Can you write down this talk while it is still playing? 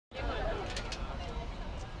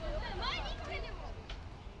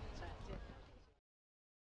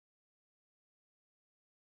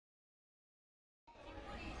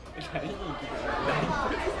つ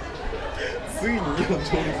いにイオン超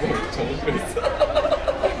プレス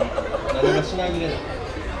何も品切れない。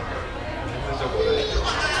何でしょうこれ。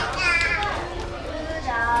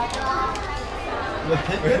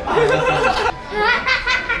め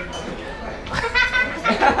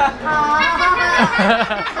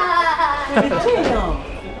っちゃいいやん。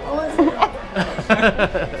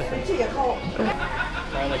めっちゃいいやん。顔。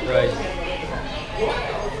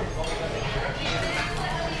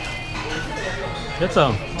Get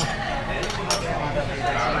some.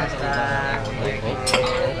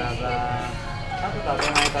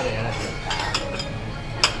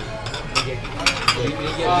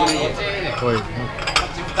 Wait.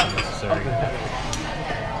 Sorry.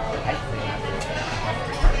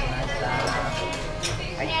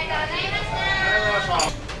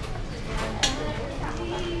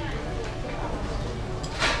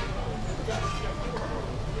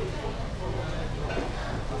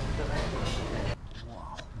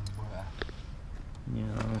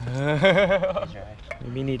 Yeah.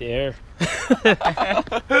 Maybe need air.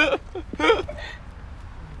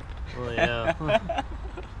 Oh yeah.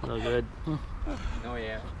 No good. No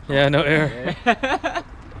air. Yeah, no air.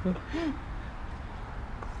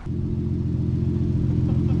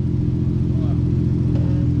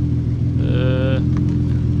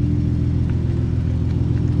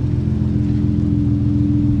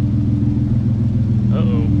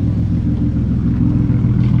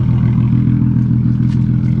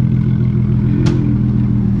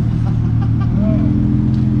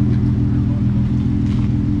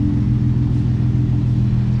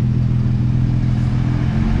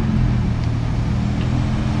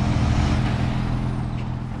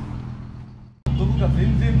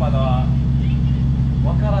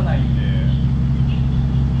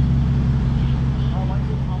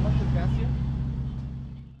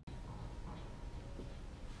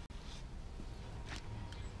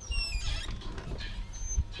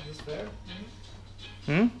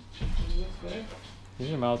 Hmm?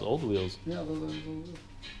 These are Mal's old wheels. Yeah, those are old wheels.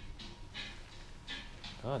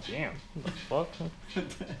 God damn. What the fuck?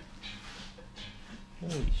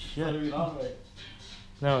 Holy shit.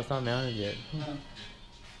 No, it's not mounted yet.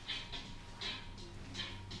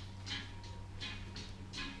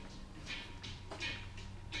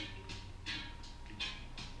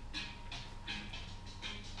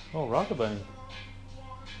 Oh, Rocket Bunny.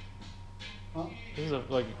 Huh? This is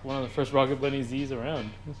like one of the first Rocket Bunny Z's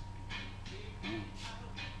around.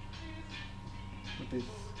 With these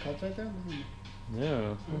cuts right there?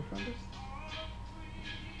 Yeah.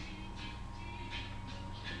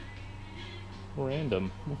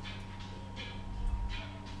 Random. What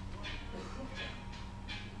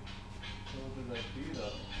does that do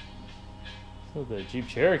though? So the Jeep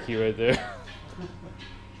Cherokee right there.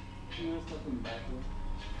 There's something backwards.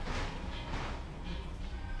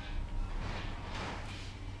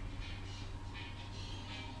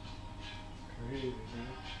 Crazy, man.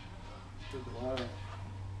 Good water.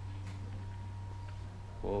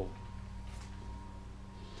 Whoa.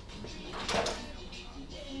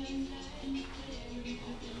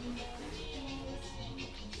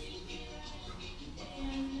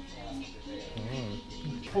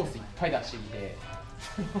ホースいっぱい出してきて、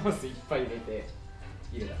ホースいっぱい入れて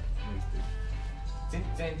入れた。全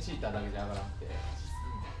然チーターだけじゃ上がらなくて。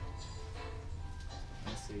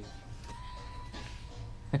安い。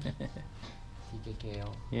TKK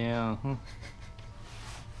よ。Yeah.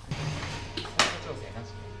 調整な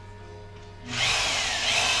し。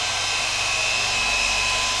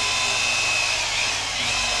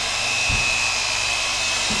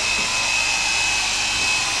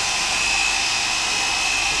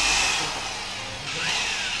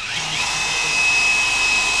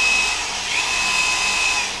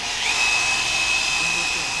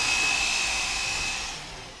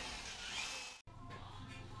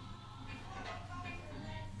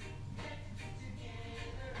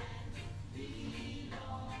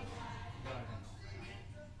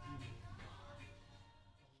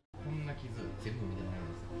全部見てもらうん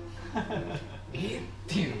ですよ。っ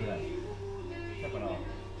ていうぐらい。だから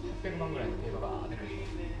800万ぐらいの定価が出るんで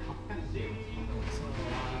すよ。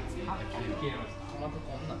800ってそのままトマト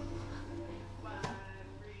こんなん。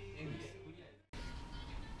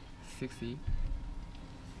60?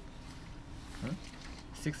 Huh?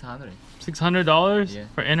 $600. $600 Yeah.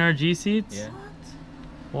 for NRG seats? Yeah.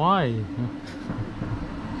 Why?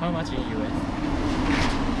 How much in US?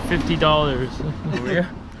 $50. Korea?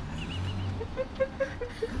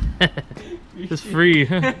 It's free. You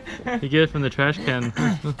get it from the trash can.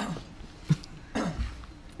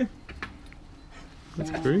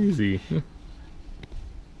 That's crazy.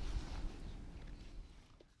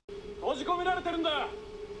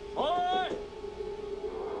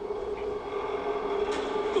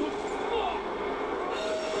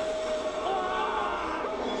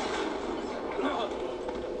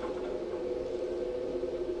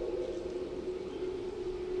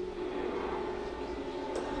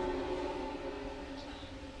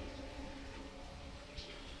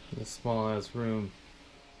 This small ass room.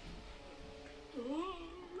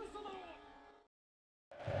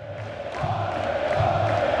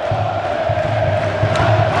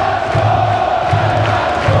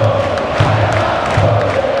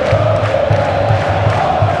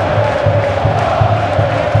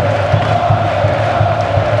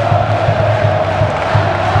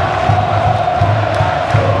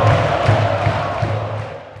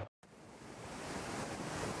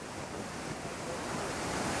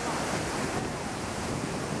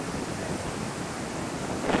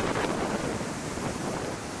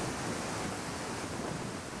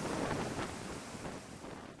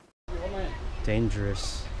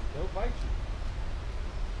 Dangerous. They'll bite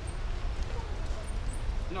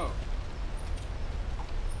you. No.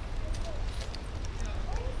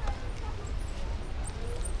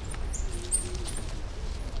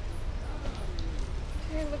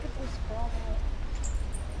 Hey, look at this ball.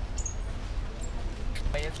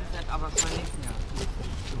 Jetzt ist das aber voll nichts mehr.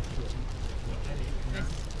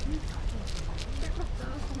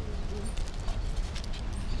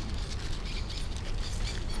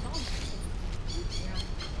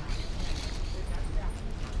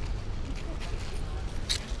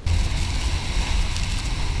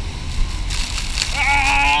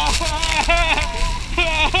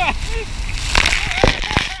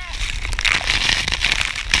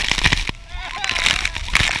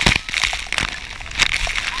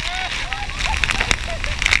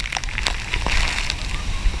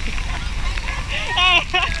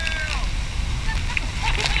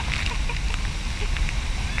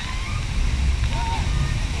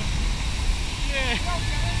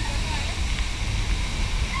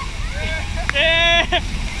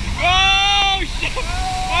 Oh shit!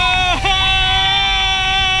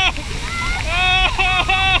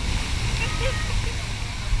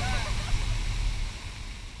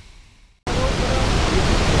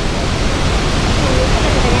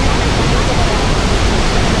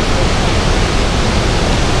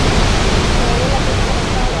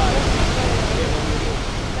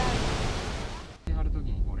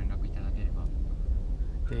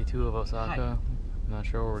 Day 2 of Osaka. I'm not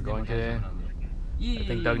sure where we're going today. I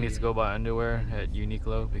think Doug needs to go buy underwear at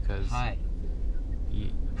Uniqlo because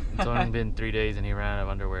it's only been 3 days and he ran out of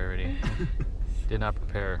underwear already. Did not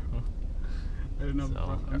prepare. I don't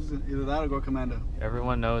know. So, either that or go commando.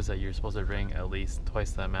 Everyone knows that you're supposed to bring at least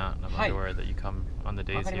twice the amount of underwear that you come on the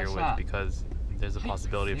days here with because there's a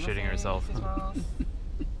possibility of shitting yourself.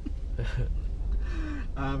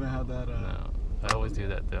 I haven't had that. No, I always do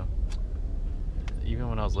that though. Even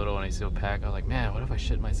when I was little and I used to go pack, I was like, man, what if I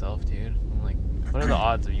shit myself, dude? I'm like, what are the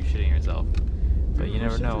odds of you shitting yourself? But you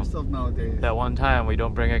never know. That one time we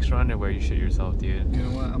don't bring extra underwear, you shit yourself, dude. You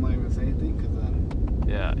know what? I'm not even gonna say anything because then.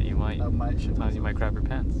 Yeah, you might. Sometimes you might crap your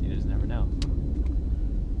pants. You just never know.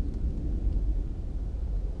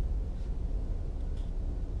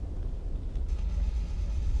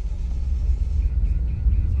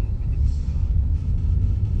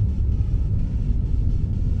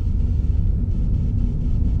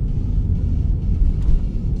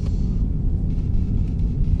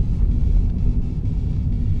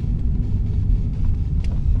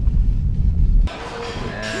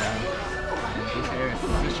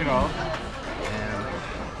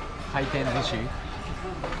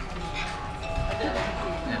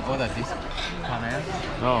 And order this.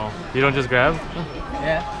 Oh, you don't just grab?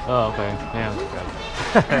 Yeah. Oh, okay. Yeah, just grab.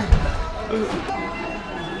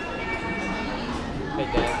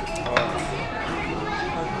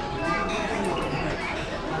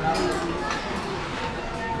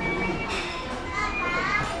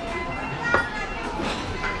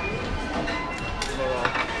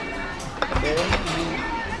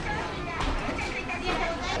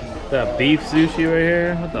 That beef sushi right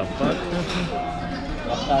here? What the fuck?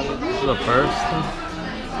 This is the first.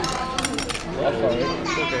 That's alright.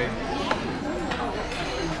 It's okay.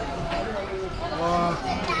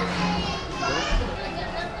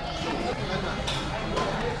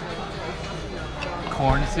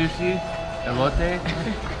 Corn sushi? Elote?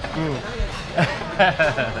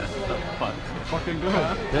 The fuck? Fucking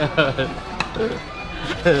good.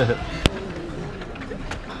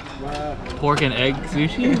 Pork and egg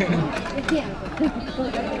sushi?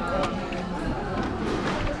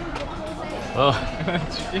 Oh,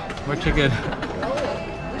 more chicken.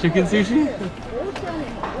 Chicken sushi?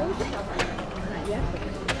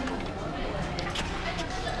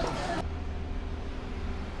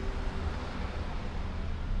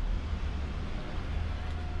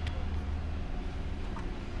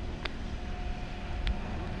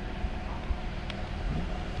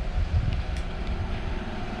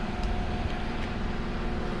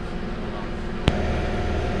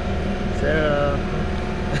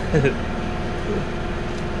 Yeah.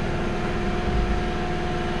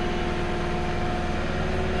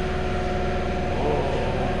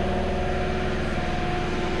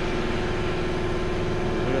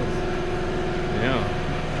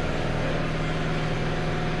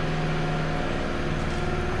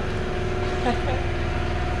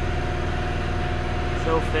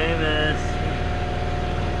 So famous.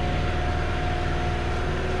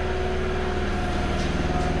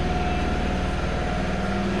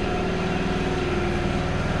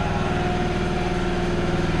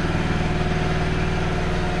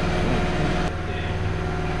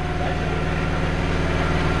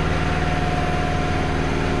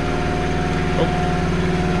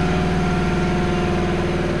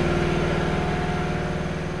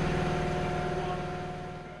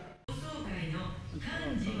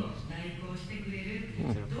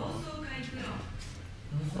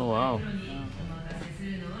 Oh wow.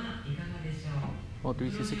 Oh,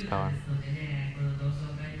 326 power.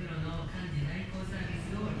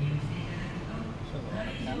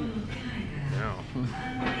 Yeah.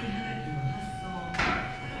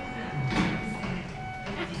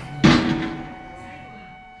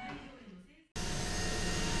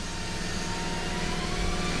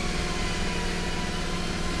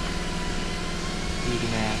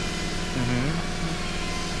 man.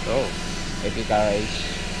 Oh. Epic garage.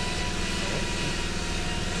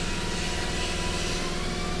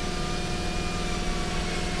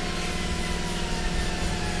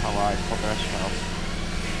 Our professional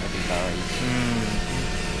epic garage.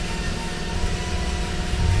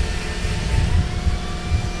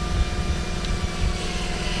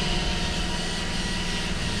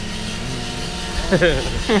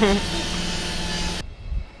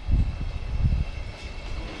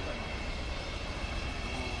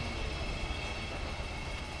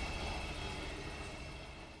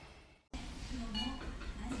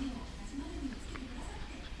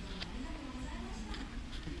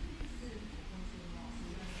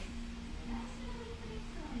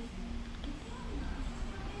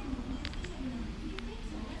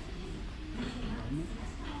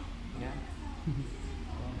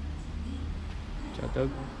 Hot dog.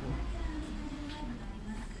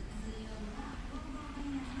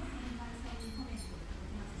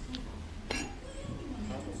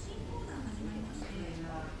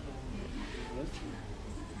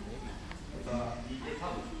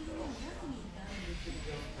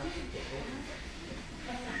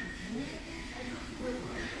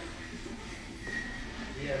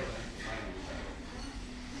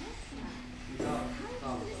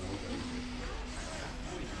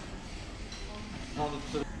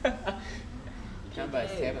 You can buy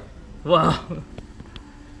 7. Wow.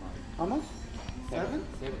 How much? 7?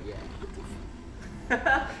 7, yeah.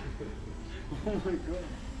 Oh my god.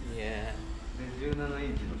 Yeah. 17イ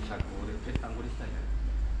ンチの車高でぺったんこにしたいじ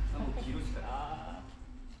ゃない。もう切るしかない。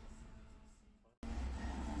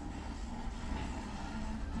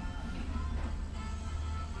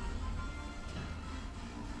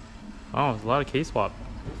Oh, there's a lot of case swap.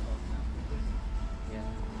 Yeah.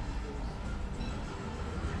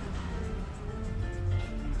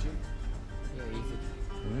 Yeah, easy.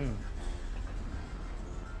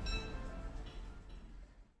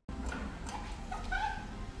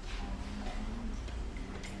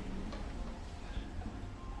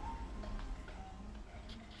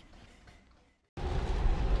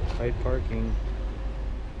 Tight parking.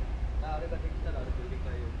 あれができたらあれと入れ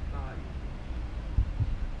替えよう。はい。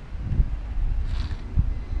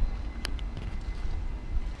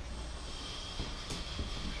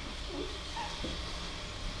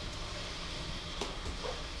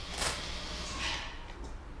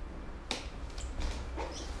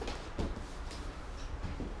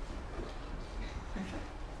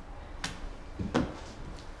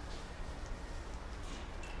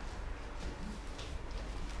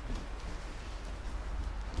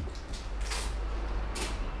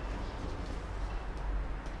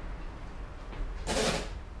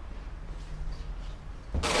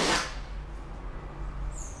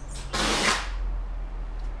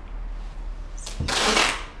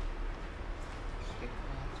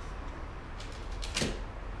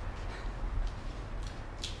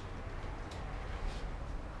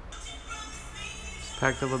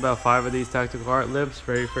Packed up about 5 of these tactical art lifts,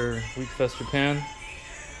 ready for Wekfest Japan.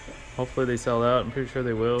 Hopefully they sell out. I'm pretty sure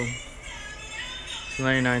they will. It's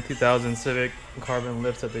 9010 Civic carbon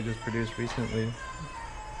lifts that they just produced recently.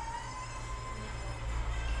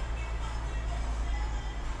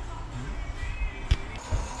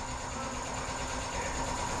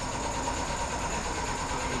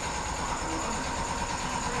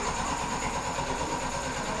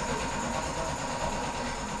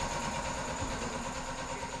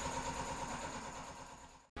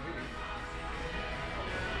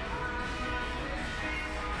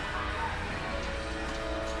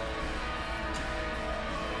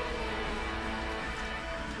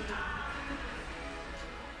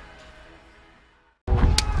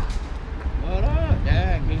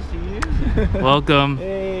 Welcome.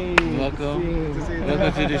 Hey. Welcome.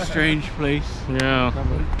 Welcome to this strange place. Yeah.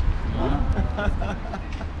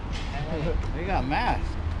 They got masks.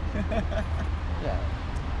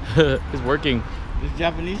 It's working. This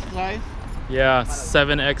Japanese size? Yeah,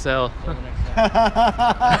 7XL.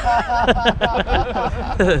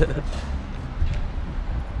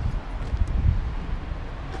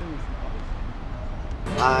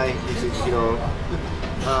 Hi, this is Hiro.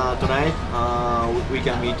 Tonight we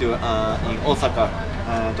can meet in Osaka.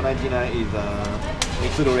 Tonight dinner is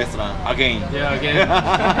Mitsuru restaurant again. Yeah, again.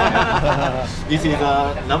 This is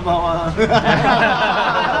number one.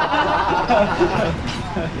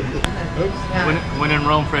 When in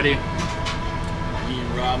Rome, Freddy. Eat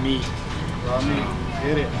raw meat. Raw meat.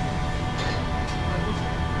 Hit it.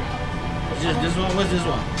 This one? What's this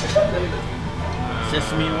one?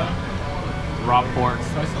 Sesame one? Raw pork.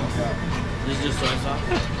 This is just soy sauce?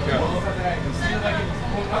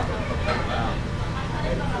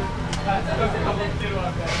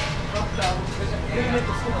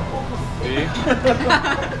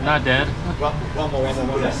 Not dead. One more.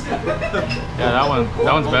 Yeah, that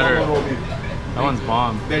one's better. That one's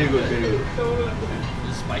bomb. Very good, very good. Is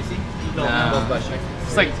it spicy? No.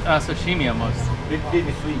 It's like sashimi almost.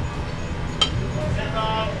 Really sweet.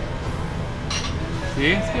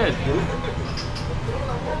 See, it's good.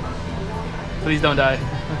 Please don't die.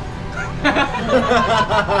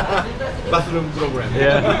 Bathroom program.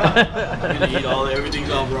 Yeah. I'm gonna eat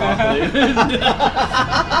everything's all raw.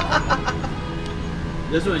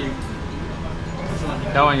 This one you.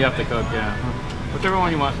 That one you have to cook, yeah. Whichever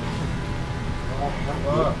one you want.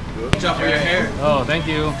 Watch out for your hair. Oh, thank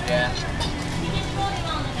you. Yeah.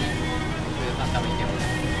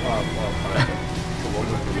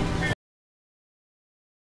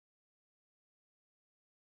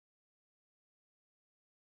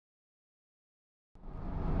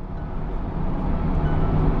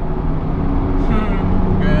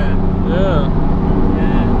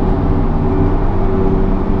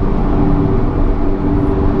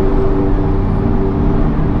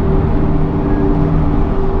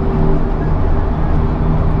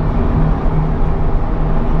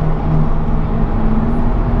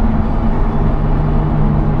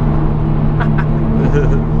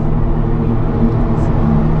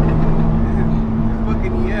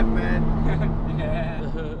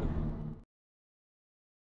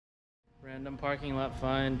 Random parking lot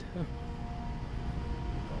find.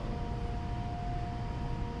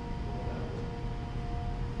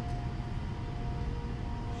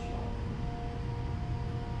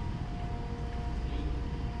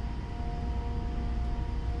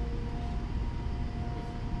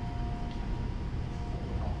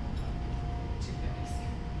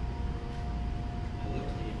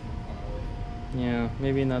 Yeah,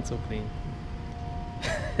 maybe not so clean.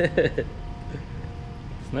 It's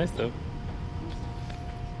nice though.